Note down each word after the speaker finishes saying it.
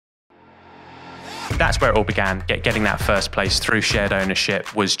That's where it all began. Getting that first place through shared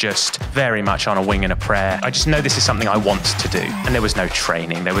ownership was just very much on a wing and a prayer. I just know this is something I want to do. And there was no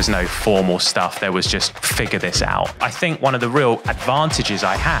training, there was no formal stuff, there was just figure this out. I think one of the real advantages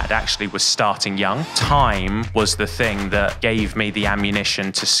I had actually was starting young. Time was the thing that gave me the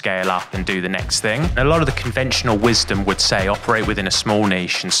ammunition to scale up and do the next thing. A lot of the conventional wisdom would say operate within a small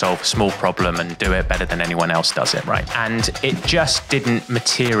niche and solve a small problem and do it better than anyone else does it, right? And it just didn't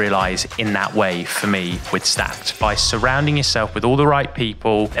materialize in that way for me with Stacked. By surrounding yourself with all the right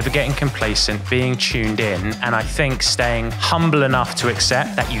people, never getting complacent, being tuned in, and I think staying humble enough to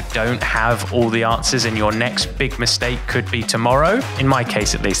accept that you don't have all the answers and your next big mistake could be tomorrow. In my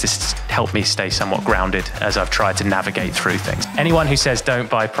case, at least, this has helped me stay somewhat grounded as I've tried to navigate through things. Anyone who says don't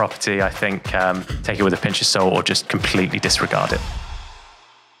buy property, I think take it with a pinch of salt or just completely disregard it.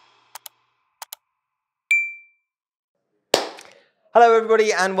 Hello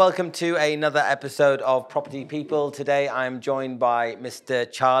everybody and welcome to another episode of Property People. Today I'm joined by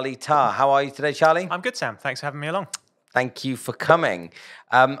Mr. Charlie Tarr. How are you today, Charlie? I'm good, Sam. Thanks for having me along. Thank you for coming.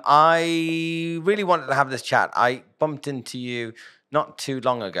 I really wanted to have this chat. I bumped into you not too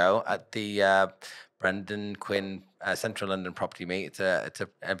long ago at the Brendan Quinn Central London Property Meet. It's an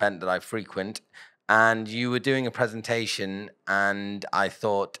event that I frequent. And you were doing a presentation and I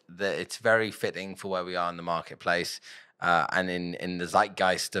thought that it's very fitting for where we are in the marketplace. And in the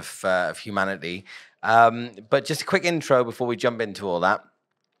zeitgeist of humanity. But just a quick intro before we jump into all that.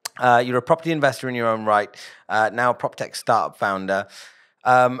 You're a property investor in your own right, now a Proptech startup founder.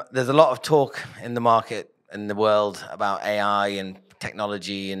 There's a lot of talk in the market, in the world, about AI and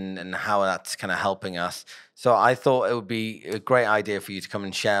technology and how that's kind of helping us. So I thought it would be a great idea for you to come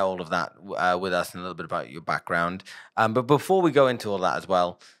and share all of that with us and a little bit about your background. But before we go into all that as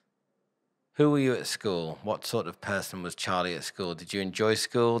well, who were you at school? What sort of person was Charlie at school? Did you enjoy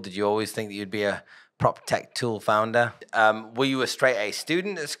school? Did you always think that you'd be a Proptech tool founder? Were you a straight A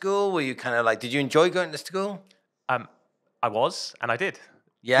student at school? Were you kind of like, did you enjoy going to school? I was, and I did.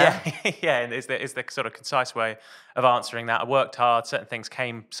 Yeah? Yeah, and is the sort of concise way of answering that. I worked hard, certain things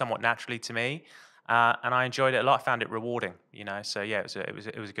came somewhat naturally to me. And I enjoyed it a lot. I found it rewarding, you know. So yeah, it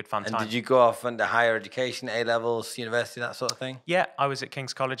was a good fun time. And did you go off into higher education, A levels, university, that sort of thing? Yeah, I was at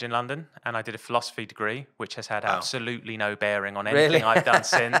King's College in London, and I did a philosophy degree, which has had absolutely no bearing on anything I've done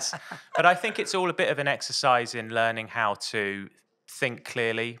since. But I think it's all a bit of an exercise in learning how to think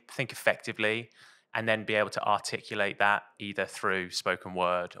clearly, think effectively, and then be able to articulate that either through spoken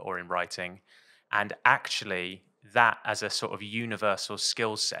word or in writing. And actually, that as a sort of universal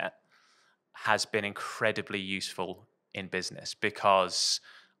skill set has been incredibly useful in business because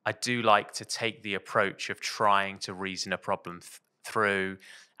I do like to take the approach of trying to reason a problem through,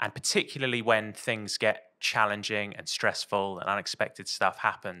 and particularly when things get challenging and stressful and unexpected stuff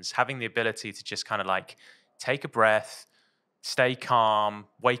happens, having the ability to just kind of like take a breath, stay calm,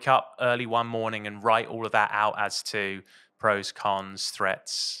 wake up early one morning and write all of that out as to pros, cons,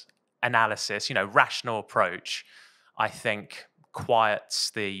 threats, analysis, you know, rational approach, I think quiets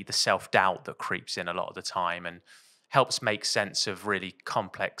the self-doubt that creeps in a lot of the time and helps make sense of really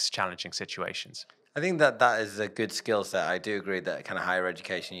complex, challenging situations. I think that is a good skill set. I do agree that kind of higher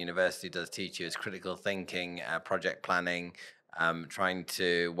education, university does teach you is critical thinking, project planning, trying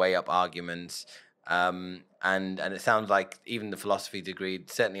to weigh up arguments. And it sounds like even the philosophy degree,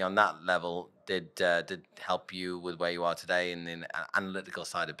 certainly on that level, did help you with where you are today in the analytical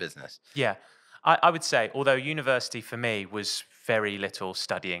side of business. Yeah. I would say, although university for me was very little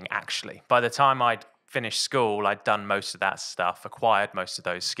studying, actually. By the time I'd finished school, I'd done most of that stuff, acquired most of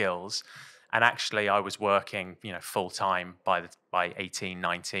those skills. And actually, I was working, you know, full-time by 18,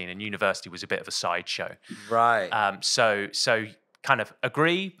 19, and university was a bit of a sideshow. Right. So kind of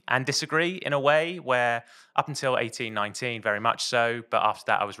agree and disagree in a way where up until 18, 19, very much so. But after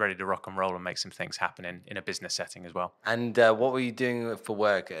that, I was ready to rock and roll and make some things happen in a business setting as well. And what were you doing for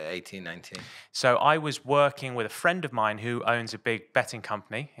work at 18, 19? So I was working with a friend of mine who owns a big betting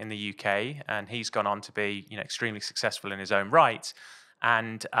company in the UK, and he's gone on to be, you know, extremely successful in his own right.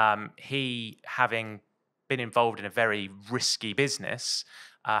 And he, having been involved in a very risky business,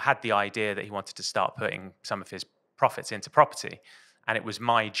 had the idea that he wanted to start putting some of his profits into property. And it was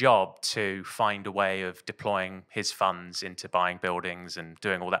my job to find a way of deploying his funds into buying buildings and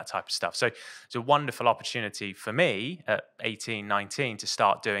doing all that type of stuff. So it's a wonderful opportunity for me at 18, 19 to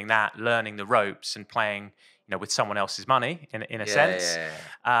start doing that, learning the ropes and playing, you know, with someone else's money in a sense.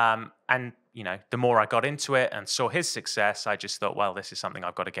 And, you know, the more I got into it and saw his success, I just thought, well, this is something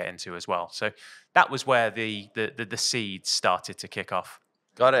I've got to get into as well. So that was where the seeds started to kick off.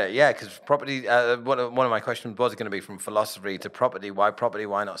 Got it. Yeah, because property, one of my questions was going to be from philosophy to property. Why property?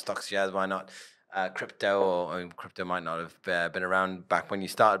 Why not stocks, shares? Why not crypto, or crypto might not have been around back when you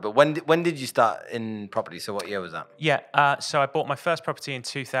started. But when did you start in property? So what year was that? Yeah, so I bought my first property in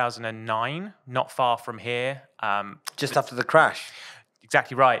 2009, not far from here. Just after the crash.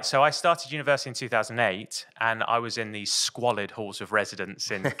 Exactly right. So I started university in 2008, and I was in these squalid halls of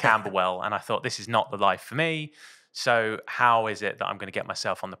residence in Camberwell, and I thought, this is not the life for me. So how is it that I'm going to get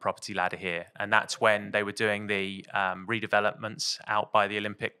myself on the property ladder here? And that's when they were doing the redevelopments out by the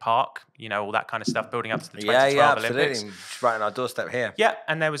Olympic Park, all that kind of stuff, building up to the 2012 Olympics. Absolutely. Just right on our doorstep here. Yeah,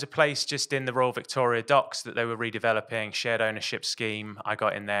 and there was a place just in the Royal Victoria Docks that they were redeveloping, shared ownership scheme. I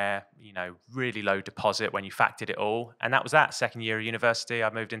got in there, really low deposit when you factored it all. And that was that. Second year of university, I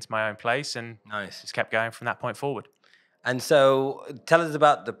moved into my own place and just kept going from that point forward. And so tell us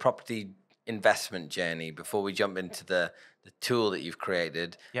about the property investment journey before we jump into the tool that you've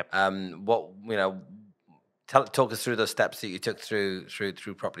created. Yep. Talk us through those steps that you took through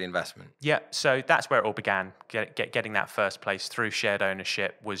property investment. Yeah, so that's where it all began. Getting that first place through shared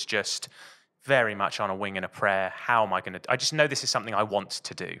ownership was just very much on a wing and a prayer. How am I going to? I just know this is something I want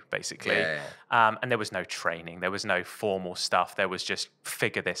to do, basically. Yeah. And there was no training, there was no formal stuff. There was just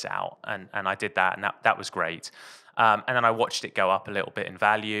figure this out, and I did that, and that was great. And then I watched it go up a little bit in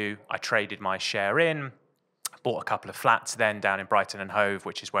value. I traded my share in. Bought a couple of flats then down in Brighton and Hove,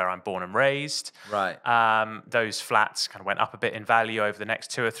 which is where I'm born and raised. Right. Those flats kind of went up a bit in value over the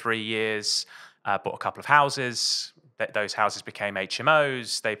next 2 or 3 years. Bought a couple of houses. Those houses became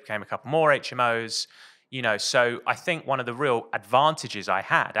HMOs. They became a couple more HMOs. So I think one of the real advantages I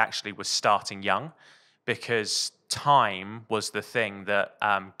had actually was starting young, because time was the thing that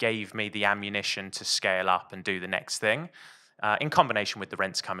gave me the ammunition to scale up and do the next thing. In combination with the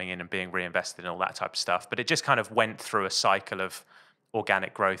rents coming in and being reinvested and all that type of stuff. But it just kind of went through a cycle of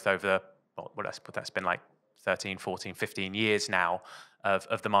organic growth over, that's been like 13, 14, 15 years now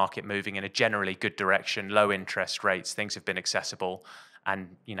of the market moving in a generally good direction, low interest rates, things have been accessible.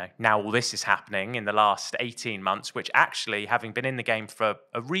 And, now all this is happening in the last 18 months, which actually, having been in the game for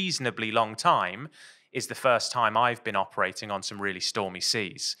a reasonably long time, is the first time I've been operating on some really stormy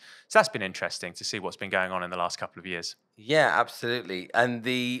seas. So that's been interesting to see what's been going on in the last couple of years. Yeah, absolutely. And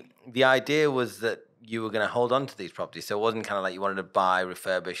the idea was that you were going to hold on to these properties. So it wasn't kind of like you wanted to buy,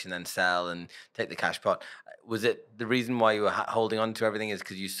 refurbish, and then sell and take the cash pot. Was it the reason why you were holding on to everything is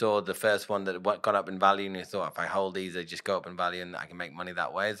because you saw the first one that got up in value and you thought, if I hold these, they just go up in value and I can make money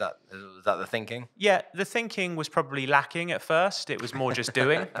that way? Was that the thinking? Yeah, the thinking was probably lacking at first. It was more just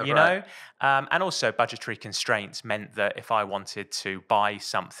doing, know. And also budgetary constraints meant that if I wanted to buy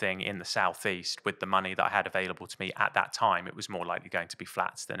something in the southeast with the money that I had available to me at that time, it was more likely going to be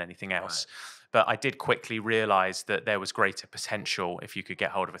flats than anything else. Right. But I did quickly realize that there was greater potential if you could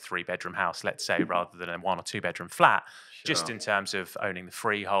get hold of a 3-bedroom house, let's say, rather than a 1 or 2-bedroom flat, just in terms of owning the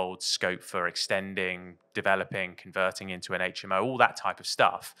freehold, scope for extending, developing, converting into an HMO, all that type of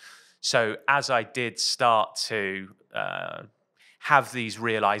stuff. So as I did start to have these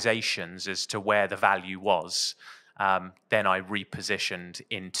realizations as to where the value was, then I repositioned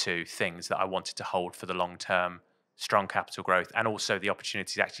into things that I wanted to hold for the long term, strong capital growth, and also the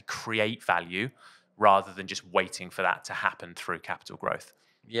opportunity to actually create value rather than just waiting for that to happen through capital growth.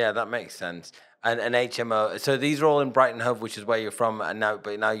 Yeah, that makes sense. And an HMO. So these are all in Brighton Hove, which is where you're from, and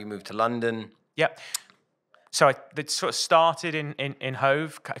now you moved to London. Yep. So they sort of started in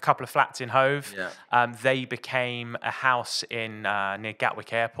Hove, a couple of flats in Hove. Yeah. They became a house in near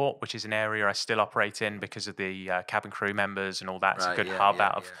Gatwick Airport, which is an area I still operate in because of the cabin crew members and all that. It's a good hub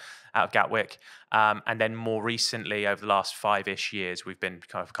out of Gatwick. And then more recently, over the last 5-ish years, we've been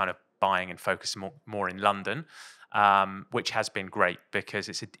kind of buying and focusing more in London, which has been great because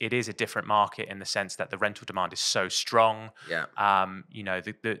it is a different market in the sense that the rental demand is so strong. Yeah.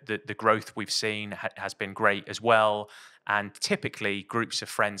 The growth we've seen has been great as well. And typically, groups of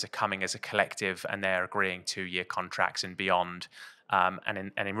friends are coming as a collective and they're agreeing 2-year contracts and beyond.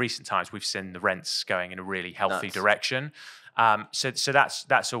 And in recent times, we've seen the rents going in a really healthy direction. So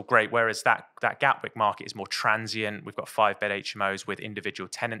that's all great. Whereas that Gatwick market is more transient. We've got 5-bed HMOs with individual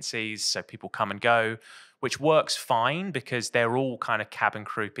tenancies, so people come and go, which works fine because they're all kind of cabin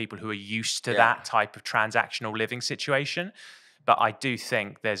crew people who are used to that type of transactional living situation. But I do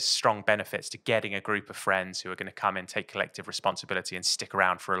think there's strong benefits to getting a group of friends who are going to come in, take collective responsibility, and stick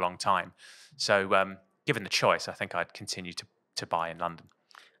around for a long time. So, given the choice, I think I'd continue to buy in London.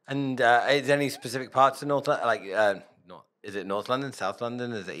 And is there any specific parts of North London, is it North London, South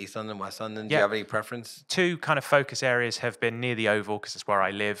London? Is it East London, West London? Do you have any preference? 2 kind of focus areas have been near the Oval because that's where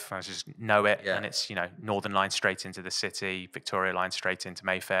I live. I just know it. Yeah. And it's, Northern Line straight into the city, Victoria Line straight into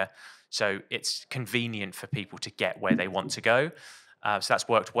Mayfair. So it's convenient for people to get where they want to go. So that's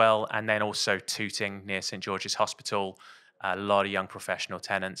worked well. And then also Tooting near St George's Hospital, a lot of young professional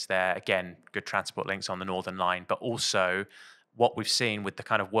tenants there. Again, good transport links on the Northern Line, but also what we've seen with the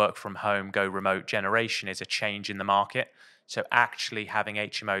kind of work from home, go remote generation is a change in the market. So actually having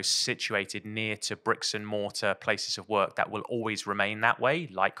HMOs situated near to bricks and mortar places of work that will always remain that way,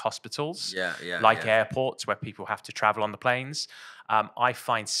 like hospitals, like airports where people have to travel on the planes. I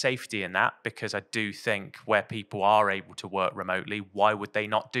find safety in that, because I do think where people are able to work remotely, why would they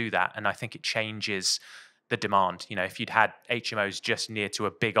not do that? And I think it changes the demand. You know, if you'd had HMOs just near to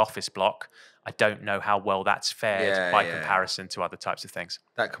a big office block, I don't know how well that's fared by comparison to other types of things.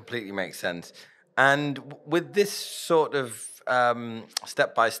 That completely makes sense. And with this sort of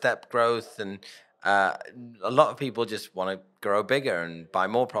step-by-step growth, and a lot of people just want to grow bigger and buy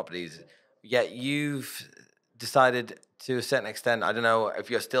more properties, yet you've decided to a certain extent, I don't know if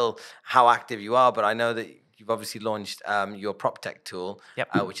you're still, how active you are, but I know that you've obviously launched your Proptech tool,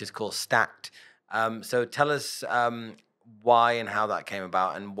 which is called Stacked. So tell us why and how that came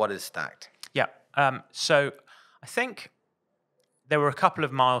about, and what is Stacked? Yeah. So I think there were a couple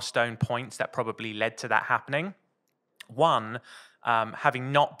of milestone points that probably led to that happening. One,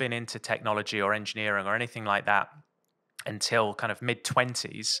 having not been into technology or engineering or anything like that until kind of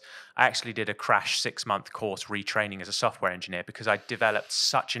mid-20s, I actually did a crash 6-month course retraining as a software engineer, because I developed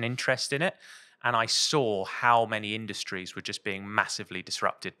such an interest in it. And I saw how many industries were just being massively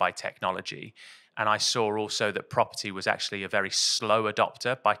disrupted by technology. And I saw also that property was actually a very slow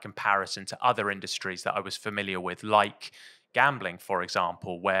adopter by comparison to other industries that I was familiar with, like gambling, for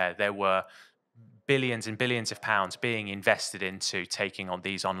example, where there were billions and billions of pounds being invested into taking on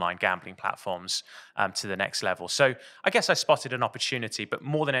these online gambling platforms to the next level. So I guess I spotted an opportunity, but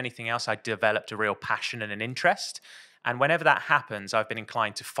more than anything else, I developed a real passion and an interest. And whenever that happens, I've been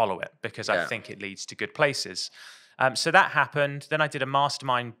inclined to follow it, because I think it leads to good places. So that happened. Then I did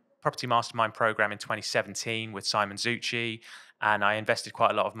a property mastermind program in 2017 with Simon Zucci. And I invested quite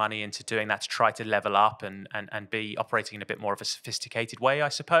a lot of money into doing that to try to level up and be operating in a bit more of a sophisticated way, I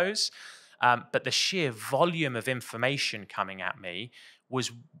suppose. But the sheer volume of information coming at me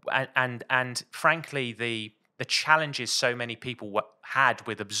was, and frankly, the challenges so many people had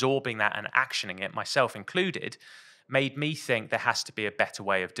with absorbing that and actioning it, myself included, made me think there has to be a better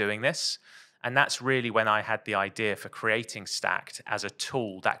way of doing this. And that's really when I had the idea for creating Stacked as a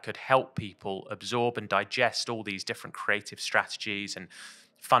tool that could help people absorb and digest all these different creative strategies and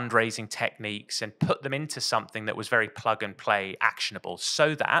fundraising techniques and put them into something that was very plug and play actionable,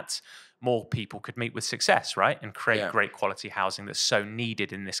 so that more people could meet with success, right? And create great quality housing that's so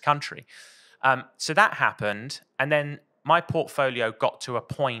needed in this country. So that happened. And then my portfolio got to a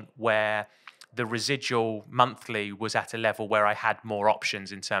point where the residual monthly was at a level where I had more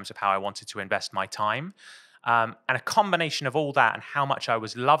options in terms of how I wanted to invest my time. And a combination of all that and how much I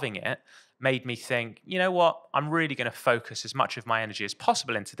was loving it made me think, you know what, I'm really going to focus as much of my energy as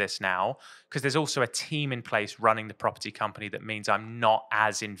possible into this now, because there's also a team in place running the property company that means I'm not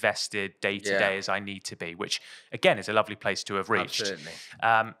as invested day to day as I need to be, which again is a lovely place to have reached.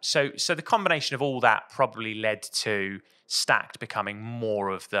 Absolutely. So the combination of all that probably led to Stacked becoming more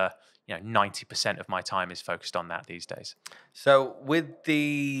of the, 90% of my time is focused on that these days. So with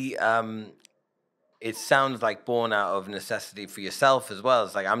the it sounds like born out of necessity for yourself as well.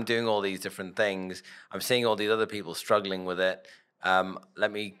 It's like, I'm doing all these different things. I'm seeing all these other people struggling with it.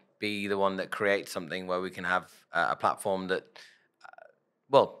 Let me be the one that creates something where we can have a platform that,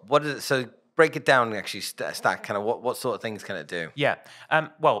 what is it? So break it down and actually Stack, kind of what sort of things can it do? Yeah.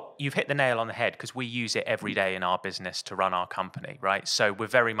 Well, you've hit the nail on the head, because we use it every day in our business to run our company, right? So we're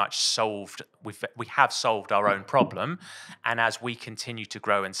very much we have solved our own problem. And as we continue to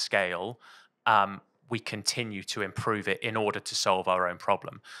grow and scale, we continue to improve it in order to solve our own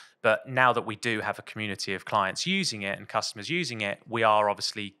problem. But now that we do have a community of clients using it and customers using it, we are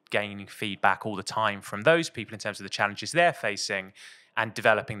obviously gaining feedback all the time from those people in terms of the challenges they're facing, and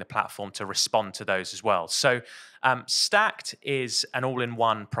developing the platform to respond to those as well. So Stacked is an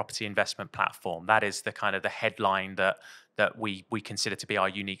all-in-one property investment platform. That is the kind of the headline that we consider to be our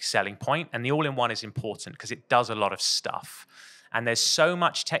unique selling point. And the all-in-one is important because it does a lot of stuff. And there's so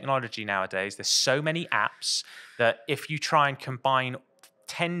much technology nowadays, there's so many apps, that if you try and combine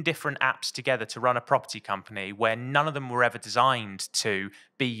 10 different apps together to run a property company where none of them were ever designed to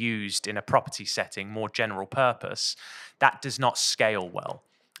be used in a property setting, more general purpose, that does not scale well.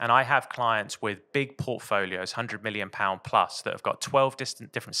 And I have clients with big portfolios, £100 million plus, that have got 12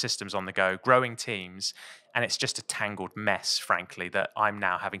 different systems on the go, growing teams, and it's just a tangled mess, frankly, that I'm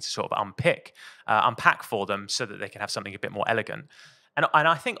now having to sort of unpack for them so that they can have something a bit more elegant. And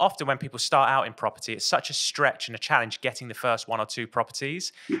I think often when people start out in property, it's such a stretch and a challenge getting the first 1 or 2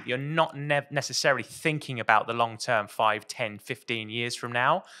 properties. You're not necessarily thinking about the long term 5, 10, 15 years from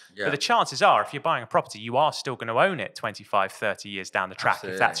now. Yeah. But the chances are, if you're buying a property, you are still going to own it 25, 30 years down the track,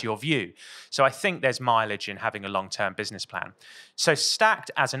 Absolutely. if that's your view. So I think there's mileage in having a long-term business plan. So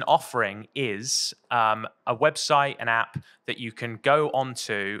Stacked as an offering is a website, an app that you can go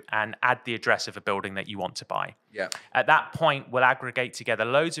onto and add the address of a building that you want to buy. Yeah. At that point, we'll aggregate together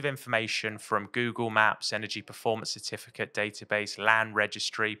loads of information from Google Maps, Energy Performance Certificate database, land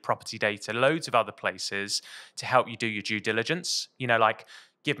registry, property data, loads of other places to help you do your due diligence. Like,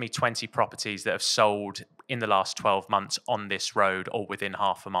 give me 20 properties that have sold in the last 12 months on this road or within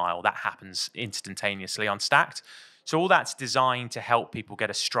half a mile. That happens instantaneously on Stacked. So all that's designed to help people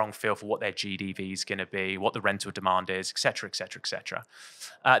get a strong feel for what their GDV is going to be, what the rental demand is, et cetera, et cetera, et cetera.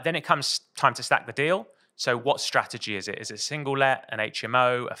 Then it comes time to stack the deal. So what strategy is it? Is it a single let, an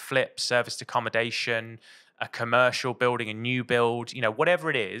HMO, a flip, serviced accommodation, a commercial building, a new build? Whatever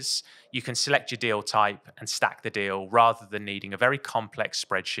it is, you can select your deal type and stack the deal rather than needing a very complex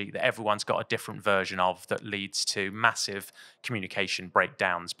spreadsheet that everyone's got a different version of that leads to massive communication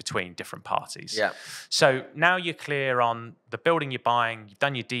breakdowns between different parties. Yeah. So now you're clear on the building you're buying, you've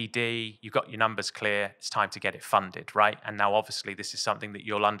done your DD, you've got your numbers clear, it's time to get it funded, right? And now obviously this is something that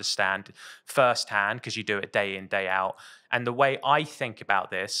you'll understand firsthand because you do it day in, day out. And the way I think about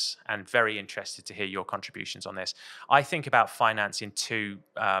this, and very interested to hear your contributions on this, I think about finance in 2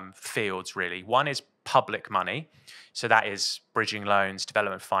 fields, really. One is public money. So that is bridging loans,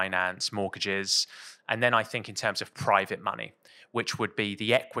 development finance, mortgages. And then I think in terms of private money, which would be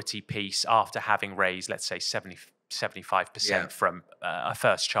the equity piece after having raised, let's say, 75% from a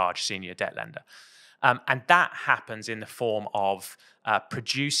first charge senior debt lender. And that happens in the form of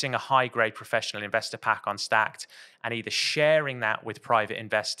producing a high-grade professional investor pack on Stacked and either sharing that with private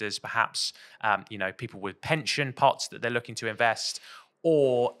investors, perhaps people with pension pots that they're looking to invest,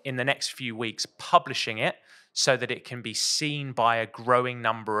 or in the next few weeks publishing it so that it can be seen by a growing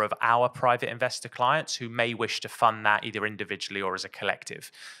number of our private investor clients who may wish to fund that either individually or as a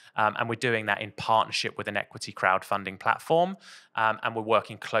collective. And we're doing that in partnership with an equity crowdfunding platform. And we're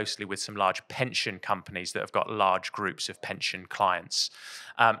working closely with some large pension companies that have got large groups of pension clients.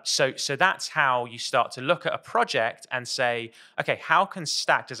 So that's how you start to look at a project and say, okay, how can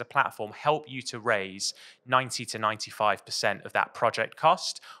Stacked as a platform help you to raise 90 to 95% of that project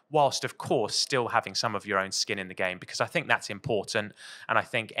cost, whilst, of course, still having some of your own skin in the game? Because I think that's important. And I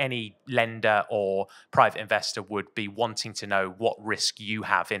think any lender or private investor would be wanting to know what risk you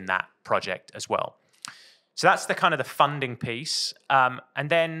have in that project as well. So that's the kind of the funding piece. And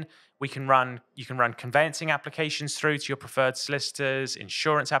then you can run conveyancing applications through to your preferred solicitors,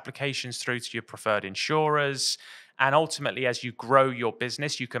 insurance applications through to your preferred insurers. And ultimately, as you grow your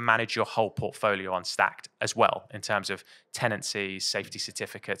business, you can manage your whole portfolio on Stacked as well in terms of tenancies, safety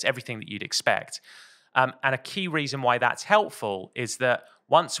certificates, everything that you'd expect. And a key reason why that's helpful is that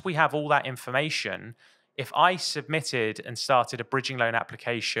once we have all that information, if I submitted and started a bridging loan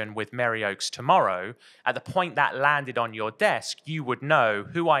application with Merryoaks tomorrow, at the point that landed on your desk, you would know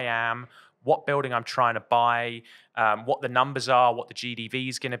who I am, what building I'm trying to buy, what the numbers are, what the GDV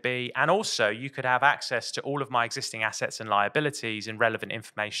is going to be. And also you could have access to all of my existing assets and liabilities and relevant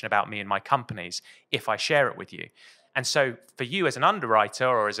information about me and my companies if I share it with you. And so for you as an underwriter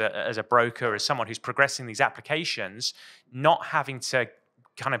or as a broker, as someone who's progressing these applications, not having to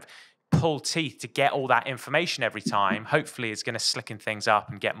kind of pull teeth to get all that information every time, hopefully is going to slicken things up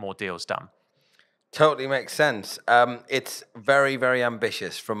and get more deals done. Totally makes sense. It's very, very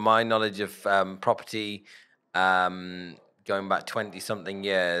ambitious. From my knowledge of property, going back 20-something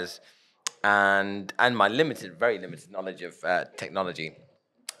years, and my very limited knowledge of technology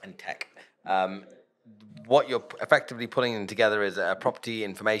and tech, what you're effectively pulling together is a property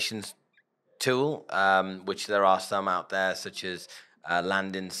information tool, which there are some out there, such as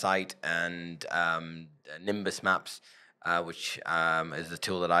Land Insight and Nimbus Maps, which is the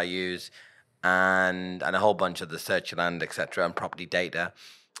tool that I use, and a whole bunch of the search land, etc., and property data.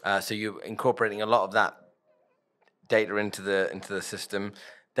 So you're incorporating a lot of that data into the system.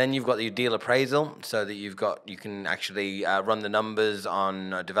 Then you've got your deal appraisal, so that you can actually run the numbers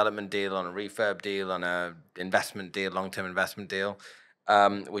on a development deal, on a refurb deal, on a investment deal, long-term investment deal,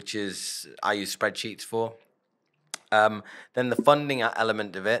 which is I use spreadsheets for. Then the funding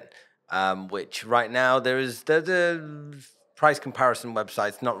element of it, which right now there's a price comparison website.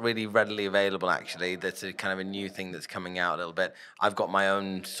 It's not really readily available, actually. That's a kind of a new thing that's coming out a little bit. I've got my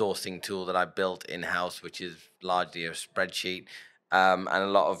own sourcing tool that I built in-house, which is largely a spreadsheet, and a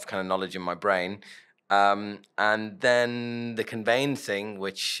lot of kind of knowledge in my brain. And then the conveyancing,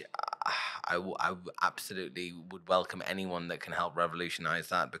 which I absolutely would welcome anyone that can help revolutionize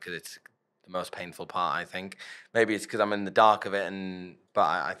that, because it's the most painful part, I think. Maybe it's because I'm in the dark of it, but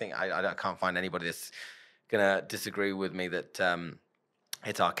I think I can't find anybody that's gonna disagree with me that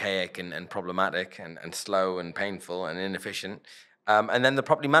it's archaic and problematic and slow and painful and inefficient. And then the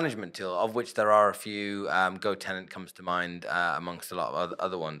property management tool, of which there are a few. GoTenant comes to mind amongst a lot of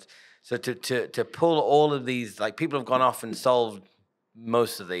other ones. So to pull all of these, like, people have gone off and solved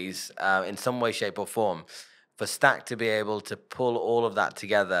most of these in some way, shape, or form. For Stack to be able to pull all of that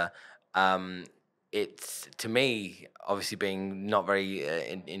together, it's, to me, obviously being not very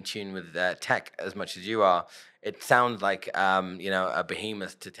in tune with tech as much as you are, it sounds like a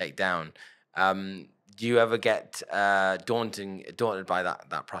behemoth to take down. Do you ever get daunted by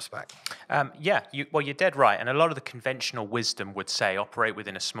that prospect? Yeah, you're dead right. And a lot of the conventional wisdom would say operate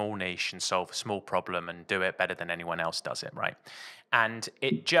within a small niche and solve a small problem and do it better than anyone else does it, right? And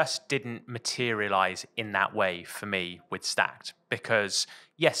it just didn't materialize in that way for me with Stacked, because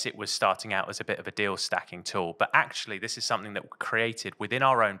yes, it was starting out as a bit of a deal stacking tool, but actually this is something that we created within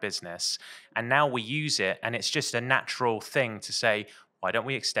our own business, and now we use it, and it's just a natural thing to say, why don't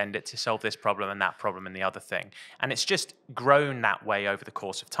we extend it to solve this problem and that problem and the other thing? And it's just grown that way over the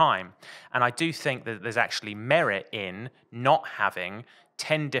course of time. And I do think that there's actually merit in not having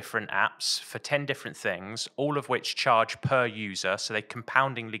 10 different apps for 10 different things, all of which charge per user. So they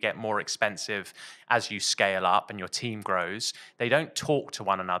compoundingly get more expensive as you scale up and your team grows. They don't talk to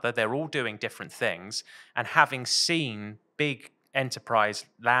one another. They're all doing different things. And having seen big enterprise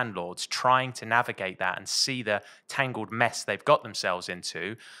landlords trying to navigate that and see the tangled mess they've got themselves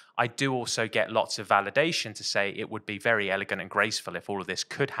into, I do also get lots of validation to say it would be very elegant and graceful if all of this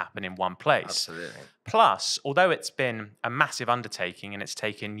could happen in one place. Absolutely. Plus, although it's been a massive undertaking and it's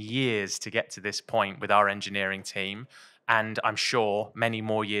taken years to get to this point with our engineering team, and I'm sure many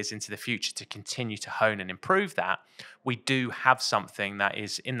more years into the future to continue to hone and improve that, we do have something that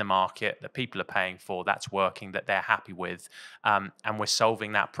is in the market that people are paying for, that's working, that they're happy with, and we're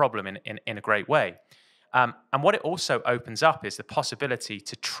solving that problem in a great way. And what it also opens up is the possibility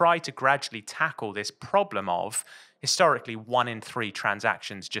to try to gradually tackle this problem of historically 1 in 3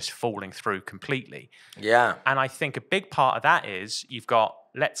 transactions just falling through completely. Yeah. And I think a big part of that is you've got,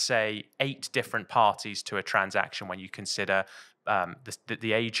 let's say, 8 different parties to a transaction when you consider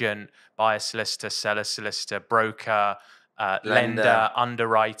the agent, buyer solicitor, seller solicitor, broker, lender,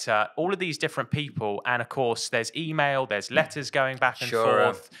 underwriter, all of these different people. And of course, there's email, there's letters going back and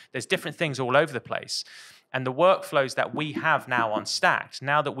forth, there's different things all over the place. And the workflows that we have now on Stacked,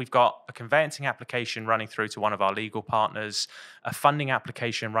 now that we've got a conveyancing application running through to one of our legal partners, a funding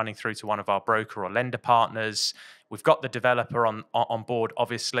application running through to one of our broker or lender partners, we've got the developer on board,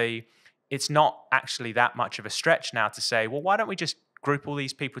 obviously. It's not actually that much of a stretch now to say, well, why don't we just group all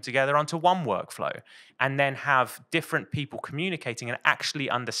these people together onto one workflow and then have different people communicating and actually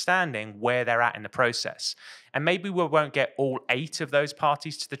understanding where they're at in the process. And maybe we won't get all 8 of those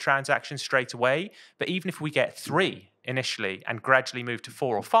parties to the transaction straight away, but even if we get 3 initially and gradually move to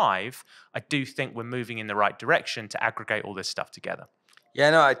 4 or 5, I do think we're moving in the right direction to aggregate all this stuff together. Yeah,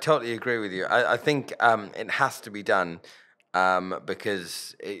 no, I totally agree with you. I think it has to be done.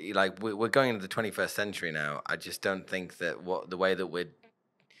 Because we're going into the 21st century now. I just don't think that the way that we're,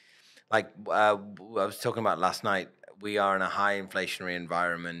 like, I was talking about last night, we are in a high inflationary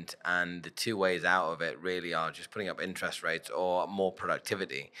environment, and the 2 ways out of it really are just putting up interest rates or more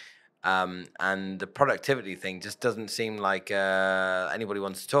productivity. And the productivity thing just doesn't seem like anybody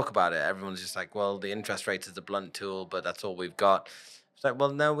wants to talk about it. Everyone's just like, well, the interest rate is a blunt tool, but that's all we've got. It's like,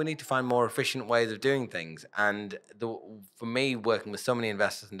 well, no, we need to find more efficient ways of doing things. And for me, working with so many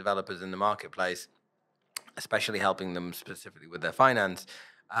investors and developers in the marketplace, especially helping them specifically with their finance,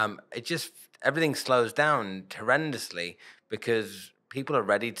 everything slows down horrendously because people are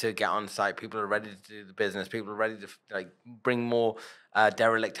ready to get on site. People are ready to do the business. People are ready to bring more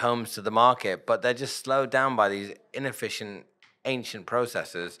derelict homes to the market, but they're just slowed down by these inefficient, ancient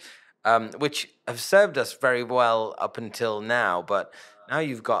processes, which have served us very well up until now. But now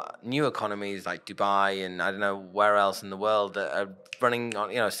you've got new economies like Dubai and I don't know where else in the world that are running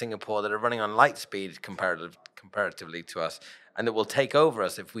on, Singapore, that are running on light speed comparatively to us, and that will take over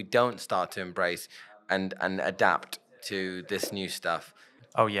us if we don't start to embrace and adapt to this new stuff.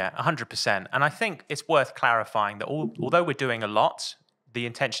 Oh yeah, 100%. And I think it's worth clarifying that although we're doing a lot, the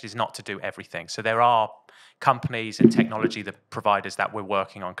intention is not to do everything. So there are companies and technology the providers that we're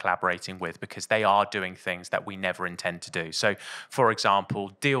working on collaborating with, because they are doing things that we never intend to do. So, for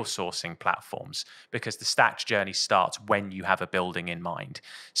example, deal sourcing platforms, because the stacked journey starts when you have a building in mind.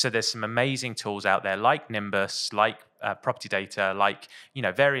 So there's some amazing tools out there like Nimbus, like Property Data, like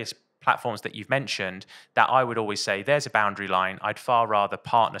various platforms that you've mentioned, that I would always say there's a boundary line. I'd far rather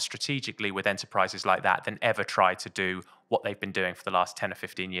partner strategically with enterprises like that than ever try to do what they've been doing for the last 10 or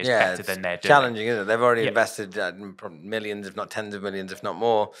 15 years better than they're doing. Challenging, isn't it? They've already invested millions, if not tens of millions, if not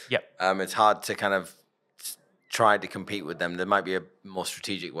more. It's hard to kind of try to compete with them. There might be a more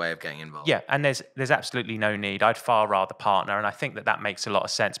strategic way of getting involved. Yeah, and there's absolutely no need. I'd far rather partner, and I think that makes a lot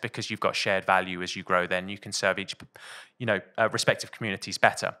of sense, because you've got shared value as you grow. Then you can serve each, respective communities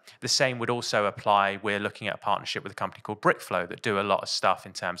better. The same would also apply. We're looking at a partnership with a company called Brickflow that do a lot of stuff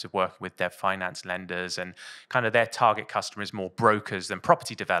in terms of working with dev finance lenders, and kind of their target customer is more brokers than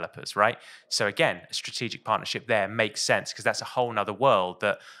property developers, right? So again, a strategic partnership there makes sense, because that's a whole nother world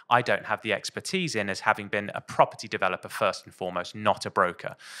that I don't have the expertise in, as having been a property developer first and foremost, not a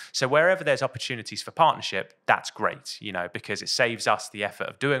broker. So wherever there's opportunities for partnership, that's great, because it saves us the effort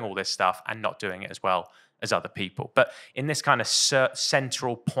of doing all this stuff and not doing it as well as other people. But in this kind of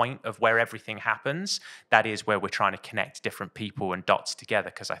central point of where everything happens, that is where we're trying to connect different people and dots together,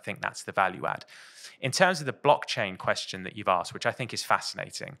 because I think that's the value add. In terms of the blockchain question that you've asked, which I think is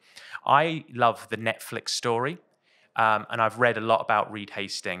fascinating, I love the Netflix story. And I've read a lot about Reed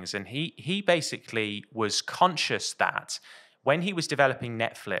Hastings, and he basically was conscious that when he was developing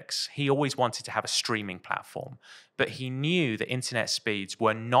Netflix, he always wanted to have a streaming platform, but he knew that internet speeds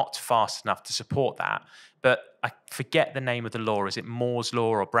were not fast enough to support that. But I forget the name of the law. Is it Moore's law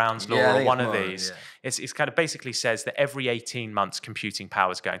or Brown's law or one of these? Yeah. It's kind of basically says that every 18 months computing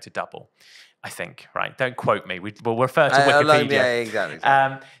power is going to double, I think, right? Don't quote me. We'll refer to Wikipedia. Yeah,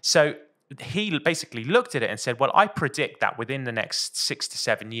 exactly. So he basically looked at it and said, well, I predict that within the next 6 to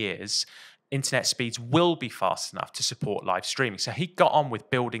 7 years, internet speeds will be fast enough to support live streaming. So he got on with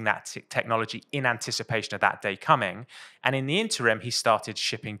building that technology in anticipation of that day coming. And in the interim, he started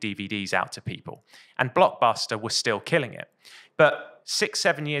shipping DVDs out to people. And Blockbuster was still killing it. But 6,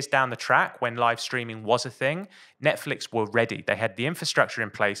 7 years down the track, when live streaming was a thing, Netflix were ready. They had the infrastructure in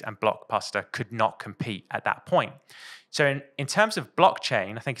place, and Blockbuster could not compete at that point. So in terms of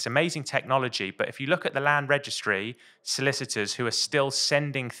blockchain, I think it's amazing technology, but if you look at the land registry, solicitors who are still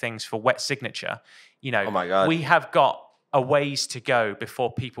sending things for wet signature, oh my God, we have got a ways to go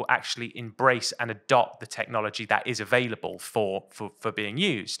before people actually embrace and adopt the technology that is available for being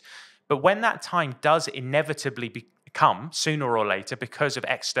used. But when that time does inevitably come sooner or later, because of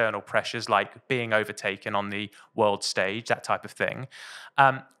external pressures like being overtaken on the world stage, that type of thing,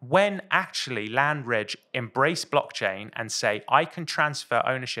 when actually LandReg embrace blockchain and say, I can transfer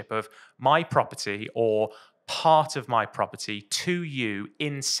ownership of my property or part of my property to you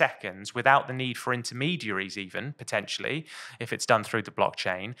in seconds without the need for intermediaries, even potentially, if it's done through the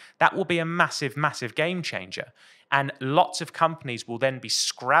blockchain, that will be a massive, massive game changer. And lots of companies will then be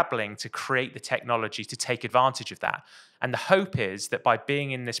scrabbling to create the technology to take advantage of that. And the hope is that by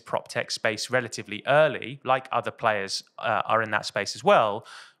being in this Proptech space relatively early, like other players are in that space as well,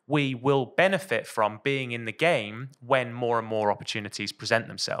 we will benefit from being in the game when more and more opportunities present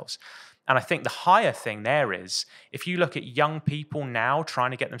themselves. And I think the higher thing there is, if you look at young people now trying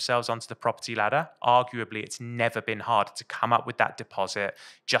to get themselves onto the property ladder, arguably it's never been harder to come up with that deposit,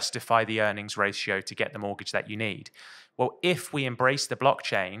 justify the earnings ratio to get the mortgage that you need. Well, if we embrace the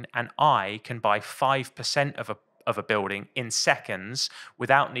blockchain and I can buy 5% of a building in seconds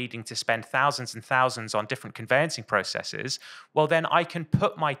without needing to spend thousands and thousands on different conveyancing processes, well, then I can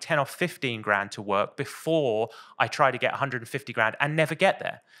put my 10 or 15 grand to work before I try to get 150 grand and never get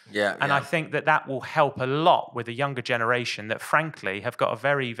there. And I think that will help a lot with a younger generation that, frankly, have got a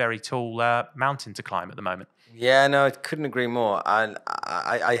very, very tall mountain to climb at the moment. Yeah, no, I couldn't agree more. And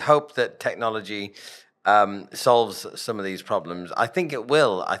I hope that technology solves some of these problems. I think it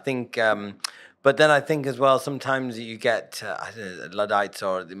will. I think... But then I think as well, sometimes you get Luddites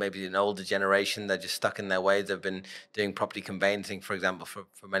or maybe an older generation, they're just stuck in their ways. They've been doing property conveyancing, for example,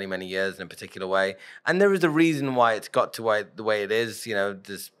 for many, many years in a particular way. And there is a reason why it's got to the way it is.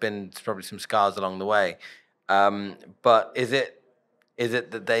 There's probably some scars along the way. But is it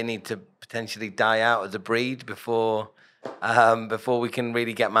that they need to potentially die out as a breed before we can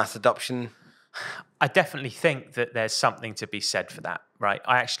really get mass adoption? I definitely think that there's something to be said for that, right?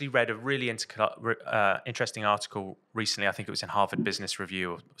 I actually read a really interesting article recently. I think it was in Harvard Business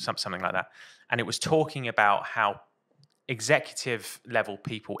Review or something like that. And it was talking about how executive level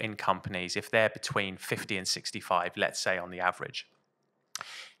people in companies, if they're between 50 and 65, let's say on the average,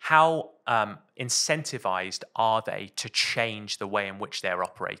 how incentivized are they to change the way in which they're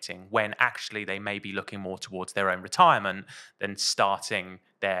operating when actually they may be looking more towards their own retirement than starting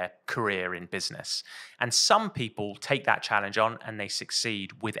their career in business? And some people take that challenge on and they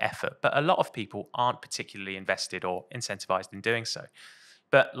succeed with effort, but a lot of people aren't particularly invested or incentivized in doing so.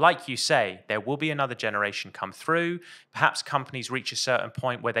 But like you say, there will be another generation come through. Perhaps companies reach a certain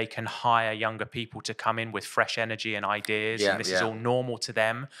point where they can hire younger people to come in with fresh energy and ideas, and Yeah, this is yeah. all normal to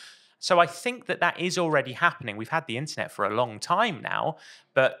them. So I think that is already happening. We've had the internet for a long time now,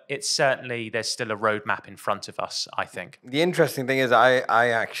 but it's certainly, there's still a roadmap in front of us, I think. The interesting thing is, I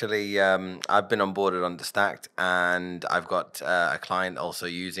actually I've been onboarded on Stacked, and I've got a client also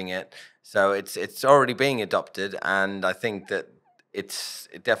using it. So it's already being adopted, and I think that it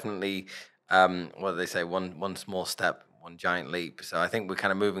definitely what do they say, one small step, one giant leap. So I think we're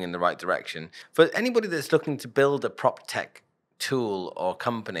kind of moving in the right direction. For anybody that's looking to build a prop tech tool or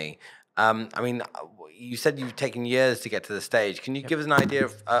company, I mean, you said you've taken years to get to the stage. Can you give us an idea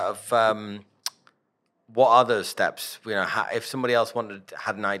of what are those steps? You know, if somebody else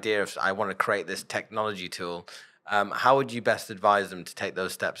had an idea, if I want to create this technology tool, how would you best advise them to take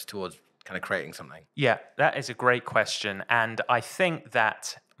those steps towards kind of creating something? Yeah, that is a great question. And I think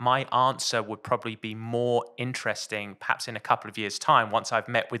that my answer would probably be more interesting perhaps in a couple of years' time once I've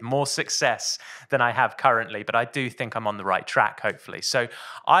met with more success than I have currently. But I do think I'm on the right track, hopefully. So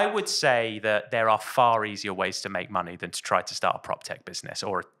I would say that there are far easier ways to make money than to try to start a prop tech business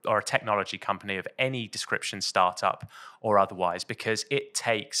or a technology company of any description, startup or otherwise, because it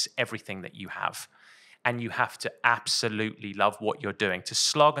takes everything that you have. And you have to absolutely love what you're doing. To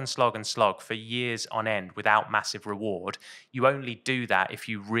slog and slog and slog for years on end without massive reward, you only do that if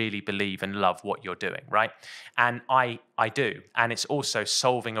you really believe and love what you're doing, right? And I do. And it's also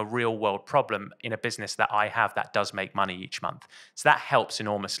solving a real world problem in a business that I have that does make money each month. So that helps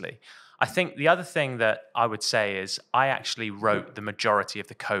enormously. I think the other thing that I would say is I actually wrote the majority of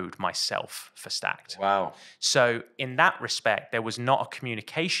the code myself for Stacked. Wow. So in that respect, there was not a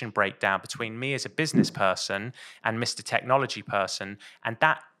communication breakdown between me as a business person and Mr. Technology person. And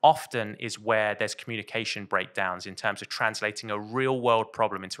that often is where there's communication breakdowns in terms of translating a real world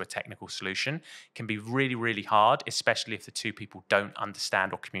problem into a technical solution. It can be really, really hard, especially if the two people don't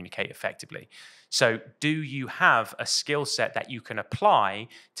understand or communicate effectively. So do you have a skill set that you can apply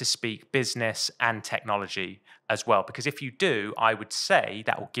to speak business and technology as well? Because if you do, I would say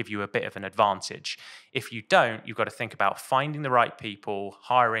that will give you a bit of an advantage. If you don't, you've got to think about finding the right people,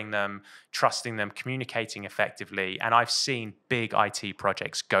 hiring them, trusting them, communicating effectively. And I've seen big IT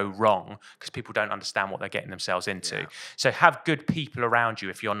projects go wrong because people don't understand what they're getting themselves into. Yeah. So have good people around you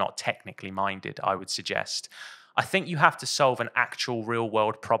if you're not technically minded, I would suggest. I think you have to solve an actual real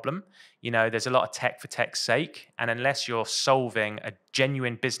world problem. You know, there's a lot of tech for tech's sake. And unless you're solving a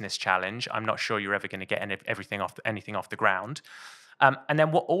genuine business challenge, I'm not sure you're ever going to get anything off the ground. And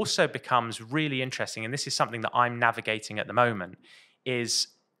then what also becomes really interesting, and this is something that I'm navigating at the moment, is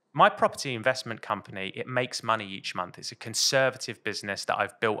my property investment company, it makes money each month. It's a conservative business that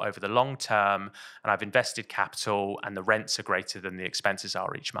I've built over the long term, and I've invested capital, and the rents are greater than the expenses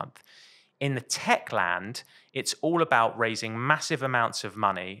are each month. In the tech land, it's all about raising massive amounts of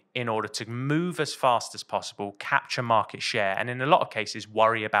money in order to move as fast as possible, capture market share, and in a lot of cases,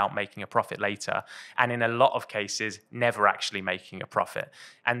 worry about making a profit later. And in a lot of cases, never actually making a profit.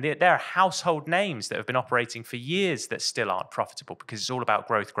 And there are household names that have been operating for years that still aren't profitable because it's all about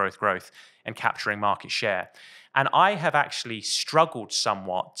growth, growth, growth, and capturing market share. And I have actually struggled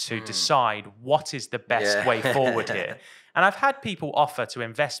somewhat to decide what is the best way forward here. And I've had people offer to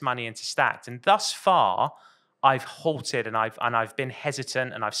invest money into Stacked, and thus far, I've halted and I've been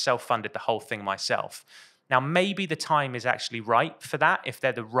hesitant, and I've self-funded the whole thing myself. Now, maybe the time is actually ripe for that if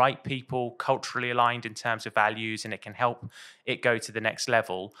they're the right people, culturally aligned in terms of values, and it can help it go to the next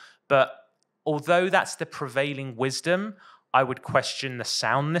level. But although that's the prevailing wisdom, I would question the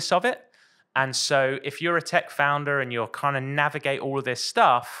soundness of it. And so if you're a tech founder and you're kind of navigate all of this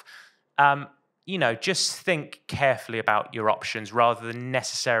stuff, you know, just think carefully about your options rather than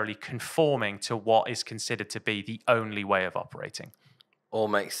necessarily conforming to what is considered to be the only way of operating. All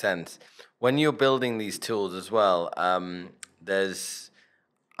makes sense. When you're building these tools as well, I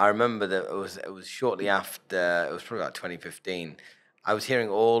remember that it was shortly after, it was probably about 2015, I was hearing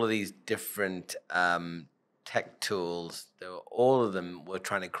all of these different tech tools. All of them were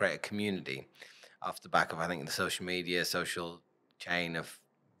trying to create a community off the back of, I think, the social media, social chain of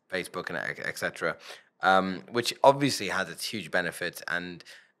Facebook and etc., which obviously has its huge benefits. And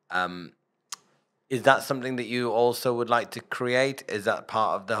is that something that you also would like to create? Is that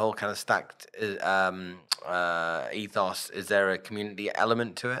part of the whole kind of Stacked ethos, is there a community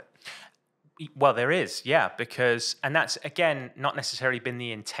element to it? Well, there is, yeah, because, and that's again, not necessarily been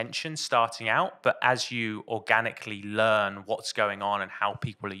the intention starting out, but as you organically learn what's going on and how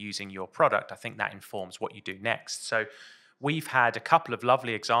people are using your product, I think that informs what you do next. So we've had a couple of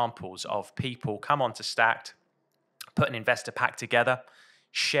lovely examples of people come onto Stacked, put an investor pack together,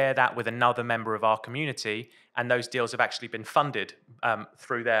 share that with another member of our community, and those deals have actually been funded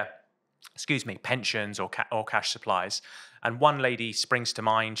through their pensions or cash supplies. And one lady springs to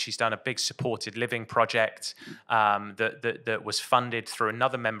mind. She's done a big supported living project that was funded through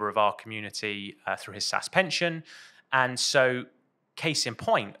another member of our community through his SAS pension. And so, case in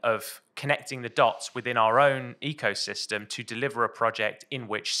point of connecting the dots within our own ecosystem to deliver a project in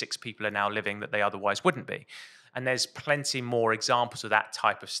which 6 people are now living that they otherwise wouldn't be. And there's plenty more examples of that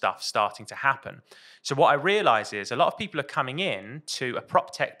type of stuff starting to happen. So what I realize is a lot of people are coming in to a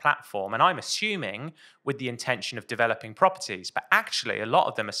Proptech platform, and I'm assuming with the intention of developing properties, but actually a lot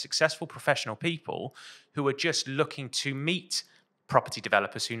of them are successful professional people who are just looking to meet property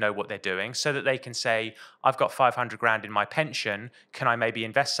developers who know what they're doing so that they can say, I've got 500 grand in my pension. Can I maybe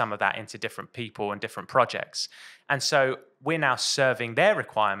invest some of that into different people and different projects? And so we're now serving their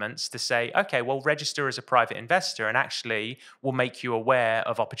requirements to say, okay, well, register as a private investor and actually we'll make you aware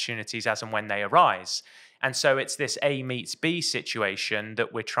of opportunities as and when they arise. And so it's this A meets B situation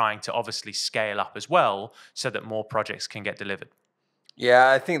that we're trying to obviously scale up as well so that more projects can get delivered.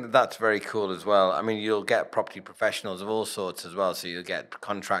 Yeah, I think that that's very cool as well. I mean, you'll get property professionals of all sorts as well. So you'll get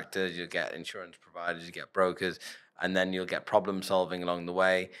contractors, you'll get insurance providers, you get brokers, and then you'll get problem solving along the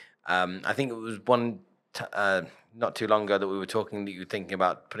way. I think it was not too long ago that we were talking that you were thinking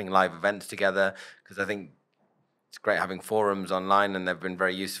about putting live events together, because I think it's great having forums online and they've been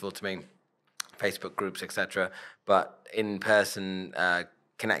very useful to me, Facebook groups, etc. But in-person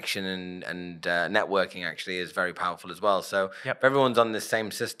connection and networking actually is very powerful as well. So Yep. if everyone's on the same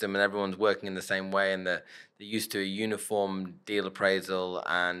system and everyone's working in the same way and they're used to a uniform deal appraisal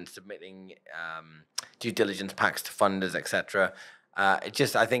and submitting due diligence packs to funders, etc., it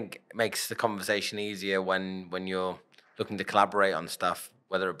just, I think, makes the conversation easier when you're looking to collaborate on stuff,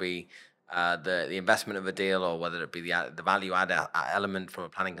 whether it be the investment of a deal or whether it be the value add element from a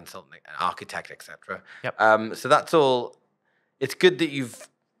planning consultant, an architect, etc. Yep. So that's all. It's good that you've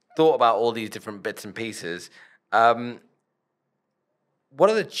thought about all these different bits and pieces. What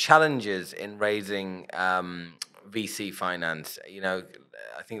are the challenges in raising VC finance? You know,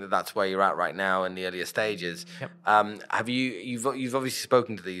 I think that's where you're at right now in the earlier stages. Yep. You've obviously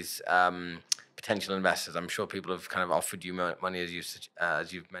spoken to these potential investors. I'm sure people have kind of offered you money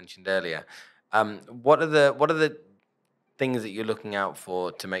as you've mentioned earlier. What are the things that you're looking out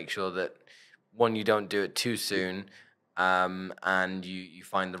for to make sure that, one, you don't do it too soon, and you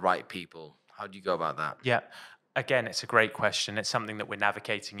find the right people? How do you go about that? Yeah. Again, it's a great question. It's something that we're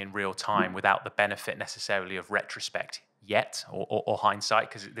navigating in real time without the benefit necessarily of retrospect yet or hindsight,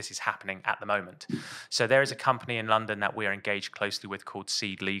 because this is happening at the moment. So there is a company in London that we're engaged closely with called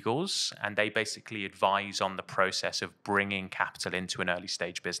Seed Legals, and they basically advise on the process of bringing capital into an early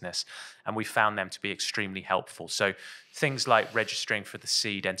stage business. And we found them to be extremely helpful. So things like registering for the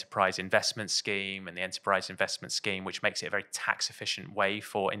Seed Enterprise Investment Scheme and the Enterprise Investment Scheme, which makes it a very tax efficient way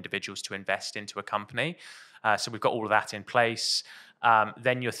for individuals to invest into a company. So we've got all of that in place.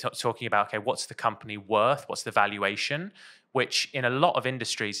 Then you're talking about, okay, what's the company worth? What's the valuation? Which in a lot of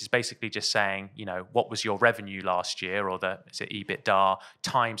industries is basically just saying, you know, what was your revenue last year, or is it EBITDA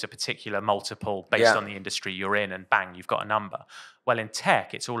times a particular multiple based on the industry you're in, and bang, you've got a number. Well, in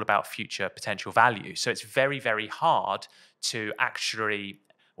tech, it's all about future potential value. So it's very, very hard to actually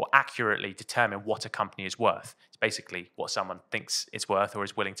or accurately determine what a company is worth. It's basically what someone thinks it's worth or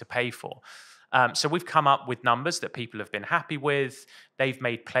is willing to pay for. So we've come up with numbers that people have been happy with. They've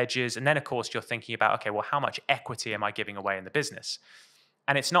made pledges. And then, of course, you're thinking about, okay, well, how much equity am I giving away in the business?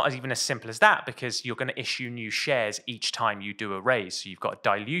 And it's not even as simple as that, because you're going to issue new shares each time you do a raise. So you've got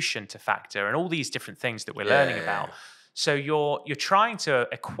dilution to factor and all these different things that we're learning about. So you're trying to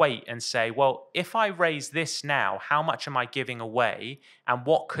equate and say, well, if I raise this now, how much am I giving away? And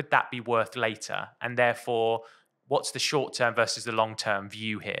what could that be worth later? And therefore, what's the short-term versus the long-term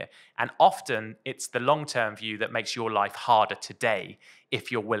view here? And often it's the long-term view that makes your life harder today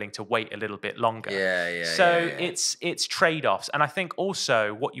if you're willing to wait a little bit longer. It's trade-offs. And I think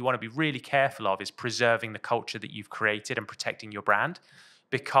also what you want to be really careful of is preserving the culture that you've created and protecting your brand.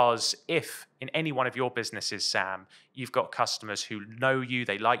 Because if in any one of your businesses, Sam, you've got customers who know you,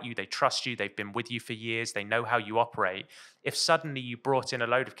 they like you, they trust you, they've been with you for years, they know how you operate. If suddenly you brought in a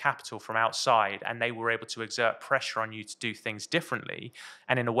load of capital from outside and they were able to exert pressure on you to do things differently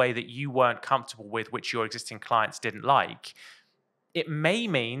and in a way that you weren't comfortable with, which your existing clients didn't like, it may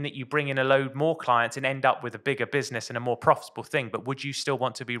mean that you bring in a load more clients and end up with a bigger business and a more profitable thing, but would you still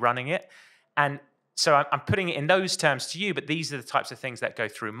want to be running it? And so I'm putting it in those terms to you, but these are the types of things that go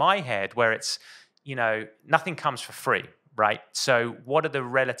through my head where it's, nothing comes for free, right? So what are the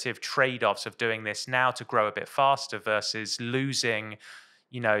relative trade-offs of doing this now to grow a bit faster versus losing,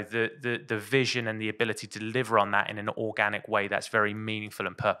 the vision and the ability to deliver on that in an organic way that's very meaningful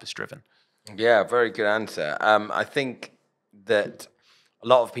and purpose-driven? Yeah, very good answer. I think that a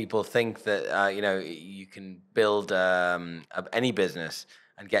lot of people think that, you can build any business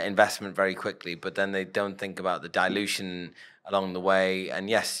and get investment very quickly, but then they don't think about the dilution along the way. And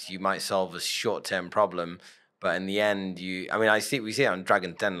yes, you might solve a short-term problem, but in the end, we see it on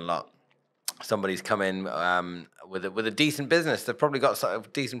Dragon's Den a lot. Somebody's come in with a decent business. They've probably got a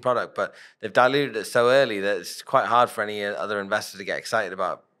decent product, but they've diluted it so early that it's quite hard for any other investor to get excited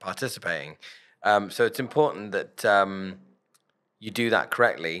about participating. So it's important that you do that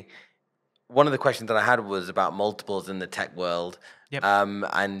correctly. One of the questions that I had was about multiples in the tech world. Yep.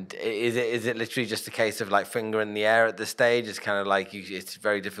 And is it literally just a case of like finger in the air at this stage? It's kind of like it's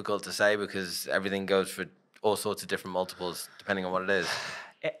very difficult to say because everything goes for all sorts of different multiples depending on what it is.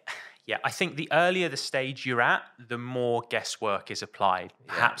 Yeah, I think the earlier the stage you're at, the more guesswork is applied,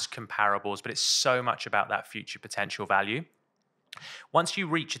 perhaps comparables, but it's so much about that future potential value. Once you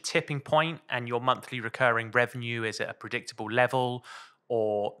reach a tipping point and your monthly recurring revenue is at a predictable level,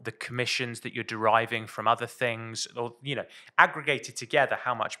 or the commissions that you're deriving from other things, or aggregated together,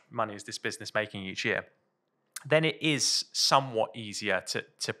 how much money is this business making each year, then it is somewhat easier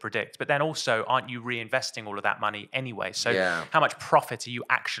to predict. But then also, aren't you reinvesting all of that money anyway? So how much profit are you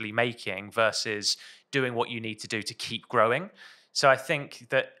actually making versus doing what you need to do to keep growing? So I think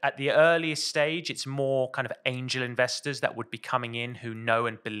that at the earliest stage, it's more kind of angel investors that would be coming in who know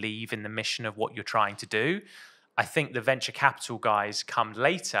and believe in the mission of what you're trying to do. I think the venture capital guys come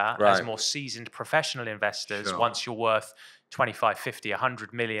later as more seasoned professional investors once you're worth 25, 50,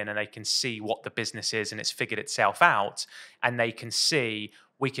 100 million and they can see what the business is and it's figured itself out and they can see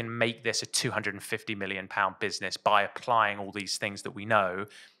we can make this a 250 million pound business by applying all these things that we know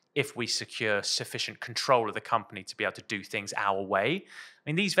if we secure sufficient control of the company to be able to do things our way. I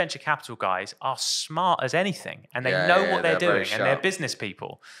mean, these venture capital guys are smart as anything and they know what they're doing and they're business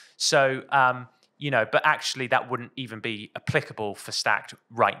people. So, but actually that wouldn't even be applicable for Stacked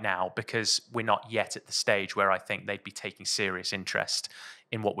right now because we're not yet at the stage where I think they'd be taking serious interest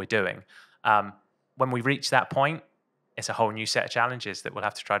in what we're doing. When we reach that point, it's a whole new set of challenges that we'll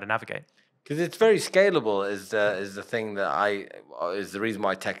have to try to navigate. Because it's very scalable is the thing that is the reason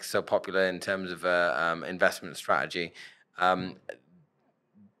why tech is so popular in terms of investment strategy.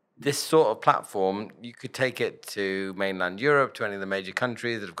 This sort of platform, you could take it to mainland Europe, to any of the major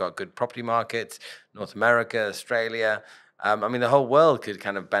countries that have got good property markets, North America, Australia. The whole world could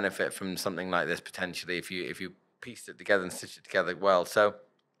kind of benefit from something like this potentially if you pieced it together and stitched it together well. So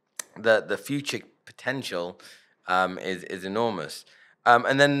the future potential is enormous.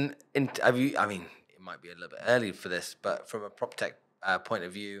 And then, it might be a little bit early for this, but from a Proptech point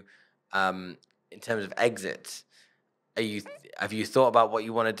of view, in terms of exits, have you thought about what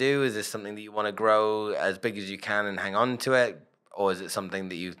you want to do? Is this something that you want to grow as big as you can and hang on to it? Or is it something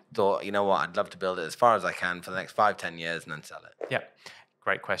that you thought, I'd love to build it as far as I can for the next 5-10 years and then sell it? Yeah,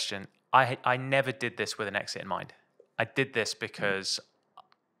 great question. I never did this with an exit in mind. I did this because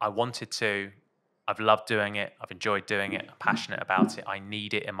I wanted to. I've loved doing it. I've enjoyed doing it. I'm passionate about it. I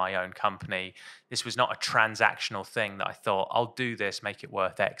need it in my own company. This was not a transactional thing that I thought, I'll do this, make it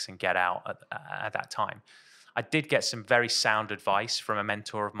worth X and get out at that time. I did get some very sound advice from a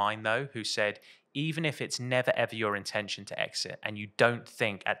mentor of mine, though, who said, even if it's never, ever your intention to exit and you don't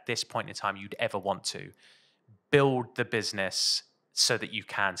think at this point in time you'd ever want to, build the business so that you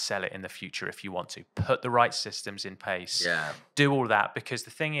can sell it in the future if you want to. Put the right systems in place. Do all that. Because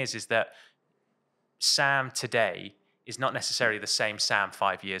the thing is that Sam today is not necessarily the same Sam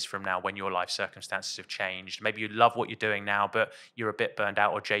 5 years from now when your life circumstances have changed. Maybe you love what you're doing now, but you're a bit burned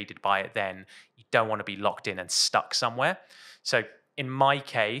out or jaded by it then. You don't want to be locked in and stuck somewhere. So in my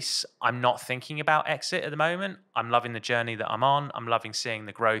case, I'm not thinking about exit at the moment. I'm loving the journey that I'm on. I'm loving seeing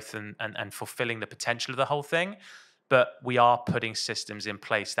the growth and fulfilling the potential of the whole thing. But we are putting systems in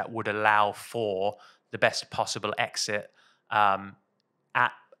place that would allow for the best possible exit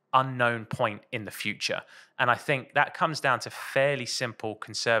at unknown point in the future. And I think that comes down to fairly simple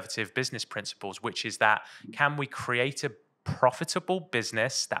conservative business principles, which is that can we create a profitable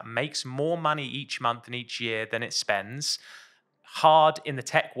business that makes more money each month and each year than it spends? Hard in the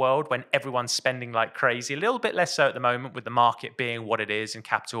tech world when everyone's spending like crazy, a little bit less so at the moment with the market being what it is and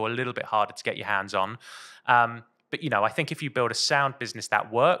capital a little bit harder to get your hands on. But, I think if you build a sound business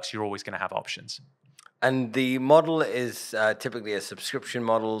that works, you're always going to have options. And the model is typically a subscription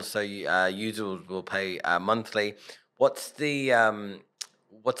model, so users will pay monthly. What's the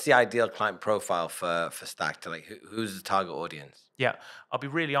ideal client profile for Stack? Who's the target audience? Yeah, I'll be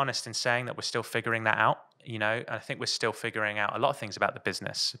really honest in saying that we're still figuring that out. I think we're still figuring out a lot of things about the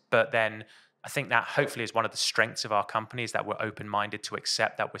business. But then I think that hopefully is one of the strengths of our company is that we're open-minded to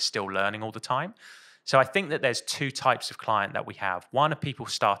accept that we're still learning all the time. So I think that there's two types of client that we have. One are people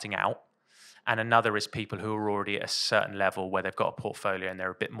starting out, and another is people who are already at a certain level where they've got a portfolio and they're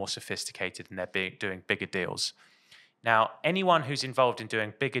a bit more sophisticated and they're doing bigger deals. Now, anyone who's involved in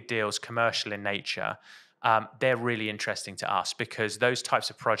doing bigger deals, commercial in nature, they're really interesting to us because those types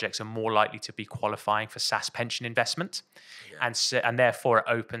of projects are more likely to be qualifying for SaaS pension investment. Yeah. And therefore it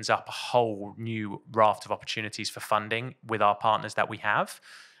opens up a whole new raft of opportunities for funding with our partners that we have.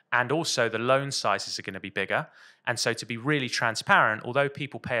 And also the loan sizes are going to be bigger. And so to be really transparent, although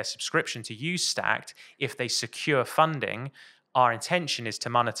people pay a subscription to use Stacked, if they secure funding, our intention is to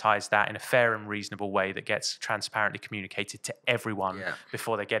monetize that in a fair and reasonable way that gets transparently communicated to everyone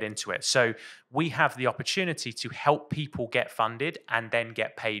before they get into it. So we have the opportunity to help people get funded and then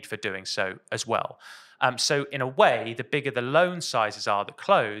get paid for doing so as well. So in a way, the bigger the loan sizes are that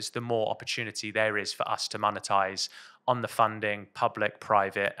close, the more opportunity there is for us to monetize on the funding, public,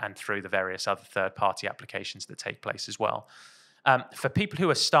 private, and through the various other third-party applications that take place as well. For people who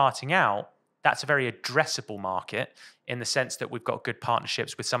are starting out, that's a very addressable market in the sense that we've got good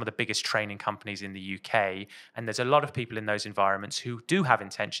partnerships with some of the biggest training companies in the UK. And there's a lot of people in those environments who do have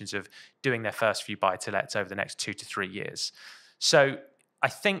intentions of doing their first few buy-to-lets over the next 2 to 3 years. So I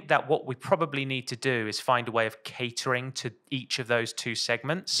think that what we probably need to do is find a way of catering to each of those two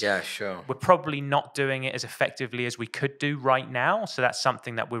segments. Yeah, sure. We're probably not doing it as effectively as we could do right now. So that's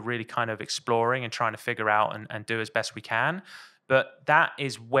something that we're really kind of exploring and trying to figure out and do as best we can. But that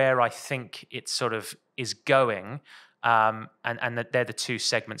is where I think it sort of is going. And that they're the two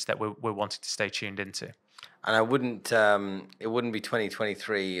segments that we're wanting to stay tuned into. And I wouldn't, it wouldn't be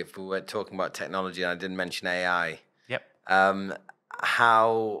 2023 if we weren't talking about technology and I didn't mention AI. Yep.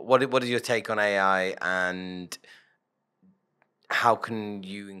 What is your take on AI and how can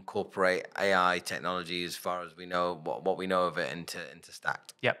you incorporate AI technology as far as we know, what we know of it into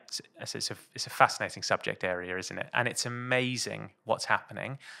Stacked? Yep, it's a fascinating subject area, isn't it? And it's amazing what's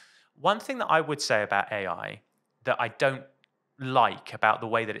happening. One thing that I would say about AI that I don't like about the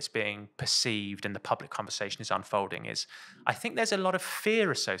way that it's being perceived and the public conversation is unfolding is I think there's a lot of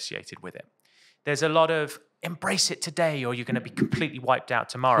fear associated with it. There's a lot of embrace it today or you're going to be completely wiped out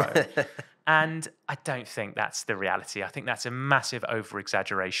tomorrow. And I don't think that's the reality. I think that's a massive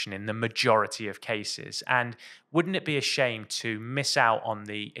over-exaggeration in the majority of cases. And wouldn't it be a shame to miss out on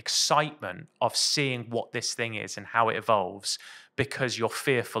the excitement of seeing what this thing is and how it evolves because you're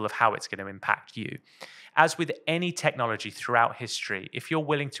fearful of how it's going to impact you? As with any technology throughout history, if you're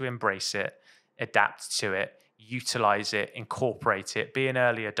willing to embrace it, adapt to it, utilize it, incorporate it, be an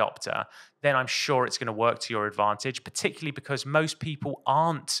early adopter, then I'm sure it's going to work to your advantage, particularly because most people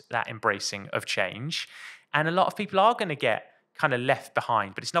aren't that embracing of change. And a lot of people are going to get kind of left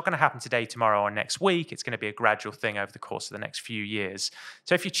behind, but it's not going to happen today, tomorrow, or next week. It's going to be a gradual thing over the course of the next few years.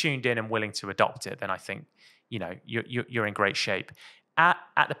 So if you're tuned in and willing to adopt it, then I think, you're in great shape.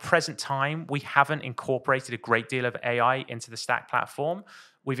 At the present time, we haven't incorporated a great deal of AI into the Stack platform.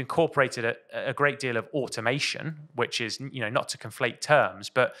 We've incorporated a great deal of automation, which is, not to conflate terms,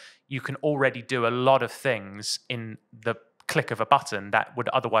 but you can already do a lot of things in the click of a button that would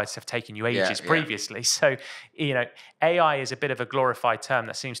otherwise have taken you ages previously. So, AI is a bit of a glorified term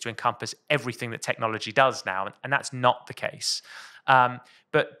that seems to encompass everything that technology does now, and that's not the case.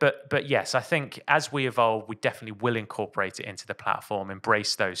 But yes, I think as we evolve, we definitely will incorporate it into the platform,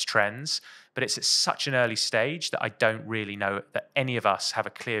 embrace those trends. But it's at such an early stage that I don't really know that any of us have a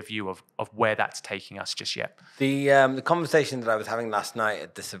clear view of where that's taking us just yet. The conversation that I was having last night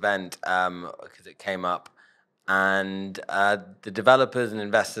at this event, because it came up, and the developers and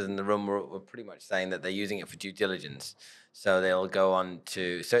investors in the room were pretty much saying that they're using it for due diligence. So they'll go on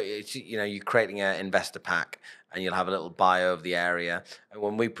to, so it's, you're creating an investor pack and you'll have a little bio of the area. And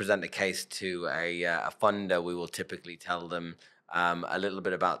when we present a case to a funder, we will typically tell them a little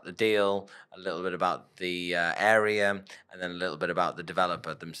bit about the deal, a little bit about the area, and then a little bit about the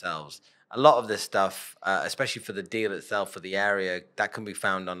developer themselves. A lot of this stuff, especially for the deal itself, for the area, that can be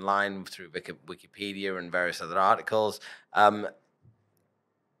found online through Wikipedia and various other articles.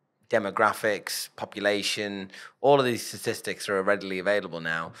 Demographics, population, all of these statistics are readily available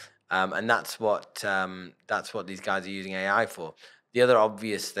now, and that's what these guys are using AI for. The other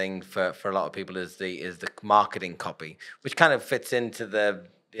obvious thing for a lot of people is the marketing copy, which kind of fits into the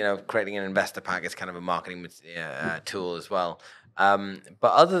creating an investor pack is kind of a marketing tool as well. But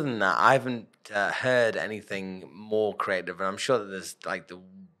other than that, I haven't heard anything more creative, and I'm sure that there's like the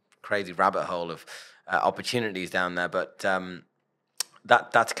crazy rabbit hole of opportunities down there, but.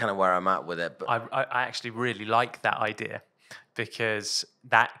 That's kind of where I'm at with it. But I actually really like that idea, because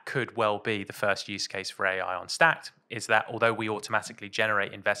that could well be the first use case for AI on Stacked, is that although we automatically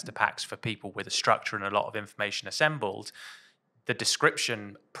generate investor packs for people with a structure and a lot of information assembled, the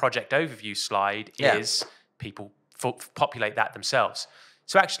description project overview slide is people populate that themselves.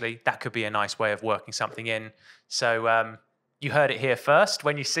 So actually, that could be a nice way of working something in. So you heard it here first.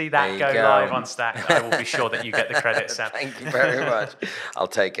 When you see that go live on Stack, I will be sure that you get the credit, Sam. Thank you very much. I'll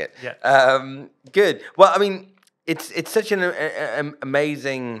take it. Yeah. Good. Well, I mean, it's such an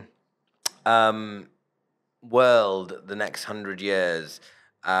amazing world. The next 100 years.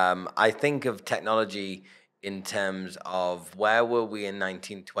 I think of technology in terms of where were we in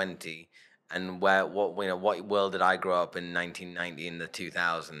 1920, and what world did I grow up in 1990 in the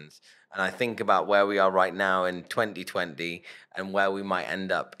 2000s. And I think about where we are right now in 2020 and where we might end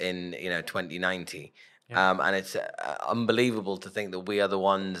up in 2090. Yeah. And it's unbelievable to think that we are the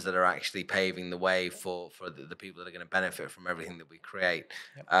ones that are actually paving the way for the people that are going to benefit from everything that we create.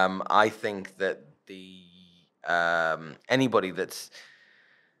 Yep. I think that anybody that's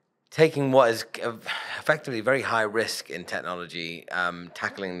taking what is effectively very high risk in technology,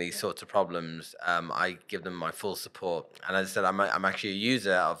 tackling these sorts of problems, I give them my full support. And as I said, I'm actually a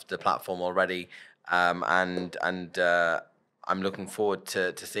user of the platform already, and I'm looking forward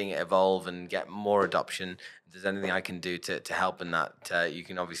to seeing it evolve and get more adoption. If there's anything I can do to help in that, you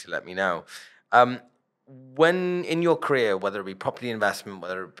can obviously let me know. When in your career, whether it be property investment,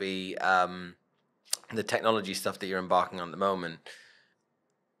 whether it be the technology stuff that you're embarking on at the moment,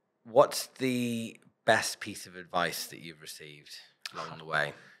 what's the best piece of advice that you've received along the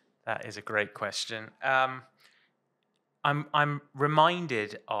way? That is a great question. I'm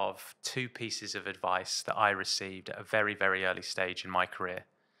reminded of two pieces of advice that I received at a very, very early stage in my career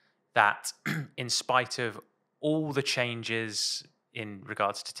that, in spite of all the changes in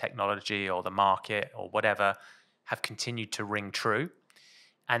regards to technology or the market or whatever, have continued to ring true.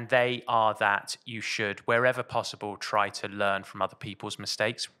 And they are that you should, wherever possible, try to learn from other people's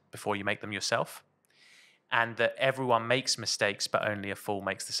mistakes before you make them yourself. And that everyone makes mistakes, but only a fool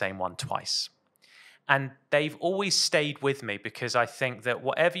makes the same one twice. And they've always stayed with me, because I think that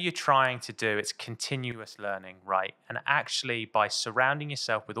whatever you're trying to do, it's continuous learning, right? And actually, by surrounding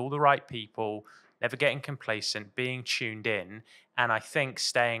yourself with all the right people, never getting complacent, being tuned in, and I think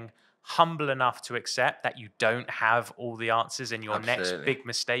staying humble enough to accept that you don't have all the answers and your next big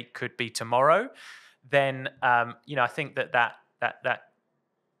mistake could be tomorrow, then I think that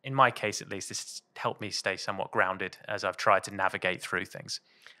in my case at least, this helped me stay somewhat grounded as I've tried to navigate through things.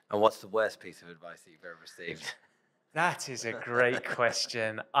 And what's the worst piece of advice that you've ever received? That is a great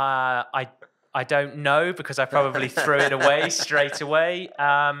question. I don't know, because I probably threw it away straight away.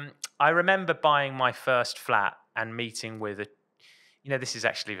 I remember buying my first flat and meeting with this is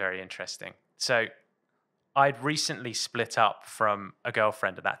actually very interesting. So I'd recently split up from a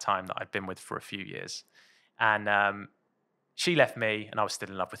girlfriend at that time that I'd been with for a few years. And she left me and I was still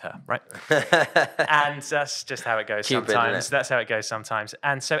in love with her, right? And that's just how it goes sometimes. That's how it goes sometimes.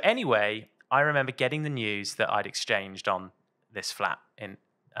 And so anyway, I remember getting the news that I'd exchanged on this flat in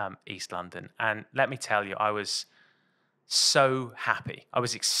East London. And let me tell you, I was so happy. I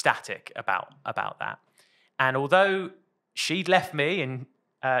was ecstatic about that. And although she'd left me and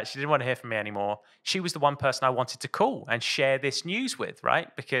she didn't want to hear from me anymore, she was the one person I wanted to call and share this news with,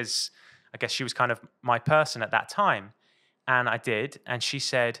 right? Because I guess she was kind of my person at that time. And I did. And she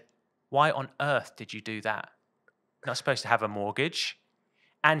said, "Why on earth did you do that? You're not supposed to have a mortgage."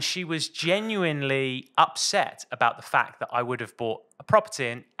 And she was genuinely upset about the fact that I would have bought a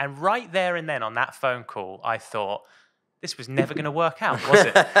property. And right there and then on that phone call, I thought, this was never going to work out, was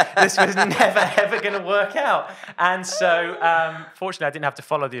it? This was never, ever going to work out. And so, fortunately, I didn't have to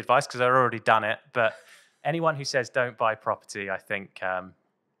follow the advice because I'd already done it. But anyone who says don't buy property, I think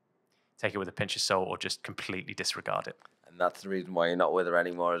take it with a pinch of salt or just completely disregard it. And that's the reason why you're not with her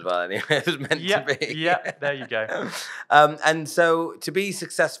anymore as well. Anyway, it was meant to be. Yeah, there you go. And so to be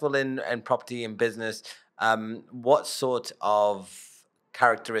successful in property and business, what sort of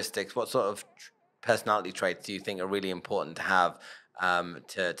characteristics, what sort of personality traits do you think are really important to have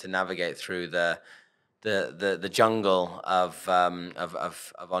to navigate through the jungle of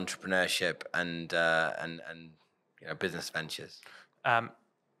entrepreneurship and business ventures?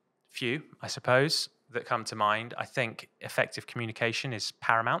 Few, I suppose, that come to mind. I think effective communication is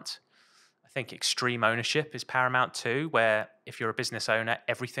paramount. I think extreme ownership is paramount too, where if you're a business owner,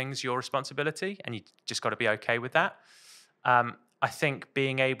 everything's your responsibility and you just got to be okay with that. I think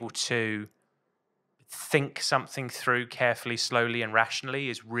being able to think something through carefully, slowly, and rationally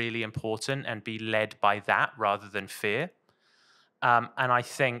is really important, and be led by that rather than fear. And I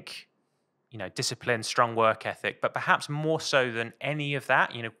think, discipline, strong work ethic, but perhaps more so than any of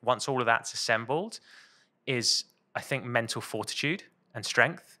that, once all of that's assembled, is, I think, mental fortitude and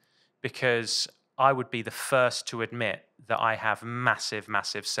strength, because I would be the first to admit that I have massive,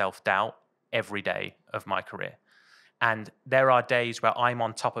 massive self-doubt every day of my career. And there are days where I'm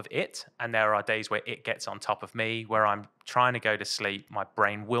on top of it, and there are days where it gets on top of me, where I'm trying to go to sleep, my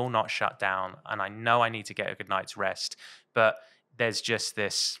brain will not shut down, and I know I need to get a good night's rest, but there's just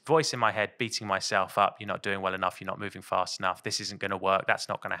this voice in my head beating myself up. You're not doing well enough. You're not moving fast enough. This isn't going to work. That's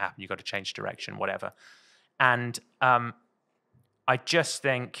not going to happen. You've got to change direction, whatever. And I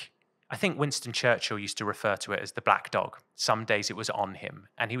think Winston Churchill used to refer to it as the black dog. Some days it was on him,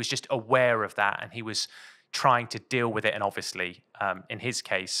 and he was just aware of that, and he was trying to deal with it. And obviously, in his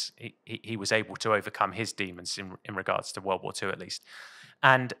case, he was able to overcome his demons in regards to World War II, at least.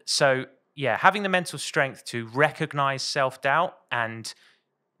 And so, yeah, having the mental strength to recognize self-doubt and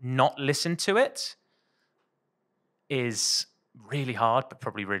not listen to it is really hard, but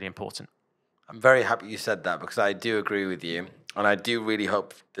probably really important. I'm very happy you said that, because I do agree with you. And I do really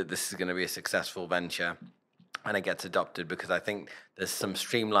hope that this is going to be a successful venture and it gets adopted, because I think there's some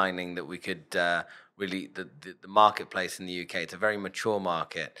streamlining that we could really, the marketplace in the UK, it's a very mature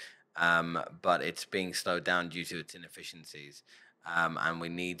market, but it's being slowed down due to its inefficiencies. And we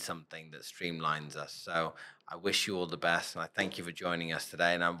need something that streamlines us. So I wish you all the best, and I thank you for joining us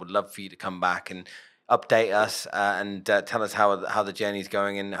today. And I would love for you to come back and update us and tell us how the journey's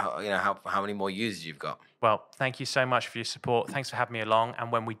going, and how many more users you've got. Well, thank you so much for your support. Thanks for having me along.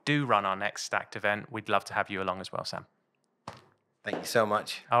 And when we do run our next Stacked event, we'd love to have you along as well, Sam. Thank you so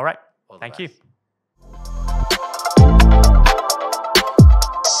much. All right. All the Thank best. you.